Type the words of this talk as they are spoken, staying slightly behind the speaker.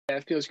Yeah,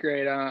 it feels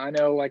great. I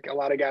know like a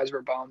lot of guys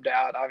were bummed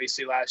out.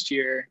 Obviously, last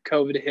year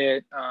COVID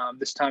hit.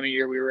 This time of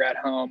year, we were at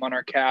home on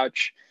our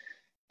couch,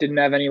 didn't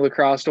have any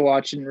lacrosse to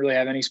watch, didn't really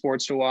have any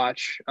sports to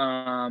watch.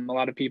 A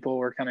lot of people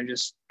were kind of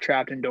just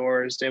trapped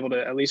indoors, able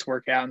to at least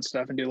work out and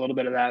stuff and do a little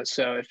bit of that.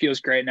 So it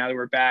feels great now that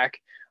we're back.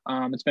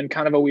 It's been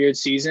kind of a weird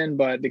season,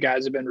 but the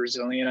guys have been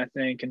resilient, I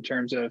think, in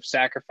terms of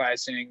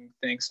sacrificing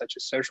things such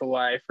as social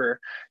life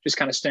or just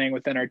kind of staying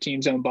within our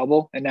team's own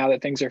bubble. And now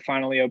that things are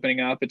finally opening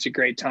up, it's a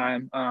great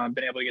time.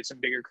 Been able to get some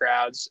bigger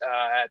crowds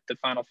at the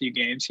final few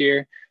games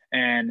here.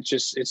 And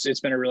it's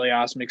been a really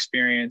awesome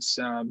experience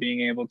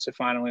being able to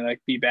finally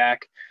like be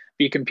back,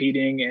 be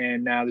competing,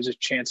 and now there's a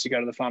chance to go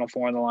to the Final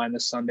Four on the line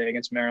this Sunday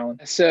against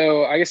Maryland.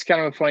 So I guess kind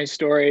of a funny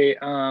story,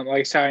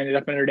 like how I ended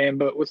up in Notre Dame,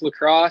 but with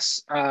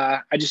lacrosse,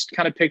 I just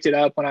kind of picked it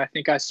up when I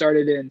think I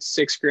started in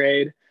sixth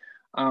grade.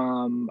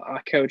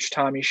 Coach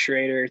Tommy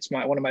Schrader, it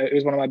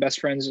was one of my best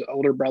friend's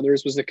older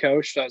brothers was the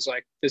coach. So I was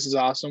like, this is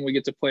awesome. We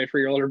get to play for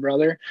your older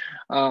brother.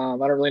 I don't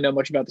really know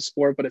much about the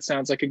sport, but it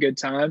sounds like a good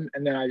time.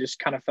 And then I just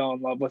kind of fell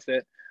in love with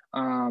it.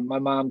 My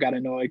mom got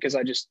annoyed because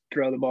I just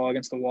throw the ball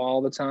against the wall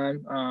all the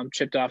time.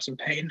 Chipped off some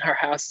paint in our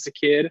house as a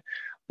kid,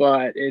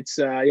 but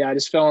I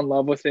just fell in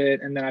love with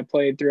it. And then I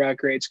played throughout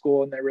grade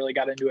school and then really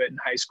got into it in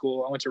high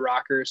school. I went to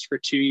Rockers for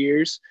 2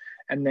 years.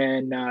 And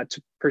then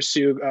to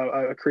pursue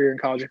a career in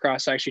college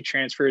lacrosse, I actually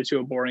transferred to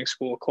a boarding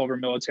school, Culver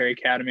Military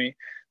Academy.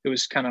 It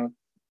was kind of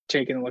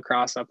taking the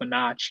lacrosse up a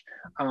notch.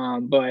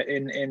 But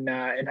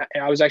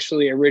I was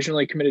actually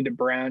originally committed to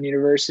Brown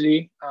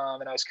University,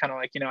 and I was kind of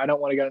like, I don't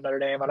want to go to Notre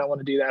Dame. I don't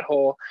want to do that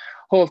whole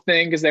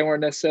thing because they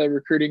weren't necessarily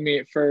recruiting me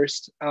at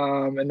first.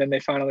 And then they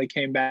finally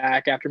came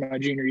back after my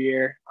junior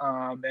year,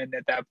 and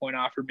at that point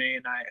offered me,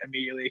 and I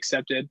immediately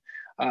accepted.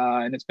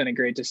 And it's been a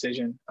great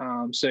decision.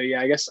 So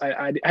yeah, I guess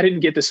I didn't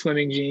get the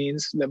swimming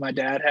genes that my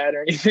dad had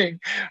or anything,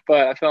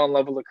 but I fell in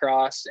love with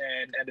lacrosse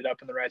and ended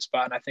up in the right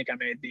spot. And I think I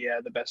made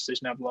the best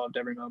decision. I've loved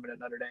every moment at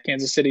Notre Dame.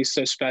 Kansas City's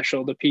so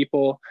special. The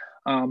people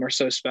are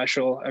so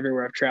special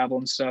everywhere I've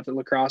traveled and stuff that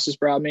lacrosse has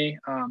brought me.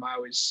 I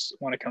always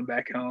want to come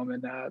back home,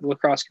 and the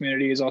lacrosse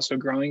community is also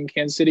growing in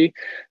Kansas City.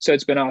 So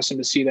it's been awesome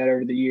to see that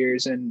over the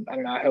years. And I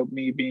don't know, I hope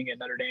me being at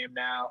Notre Dame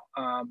now,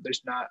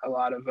 there's not a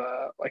lot of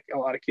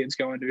kids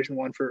going Division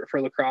I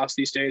for lacrosse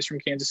these days from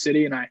Kansas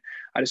City. And I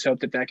just hope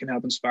that can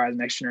help inspire the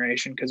next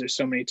generation because there's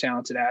so many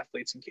talented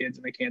athletes and kids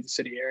in the Kansas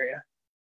City area.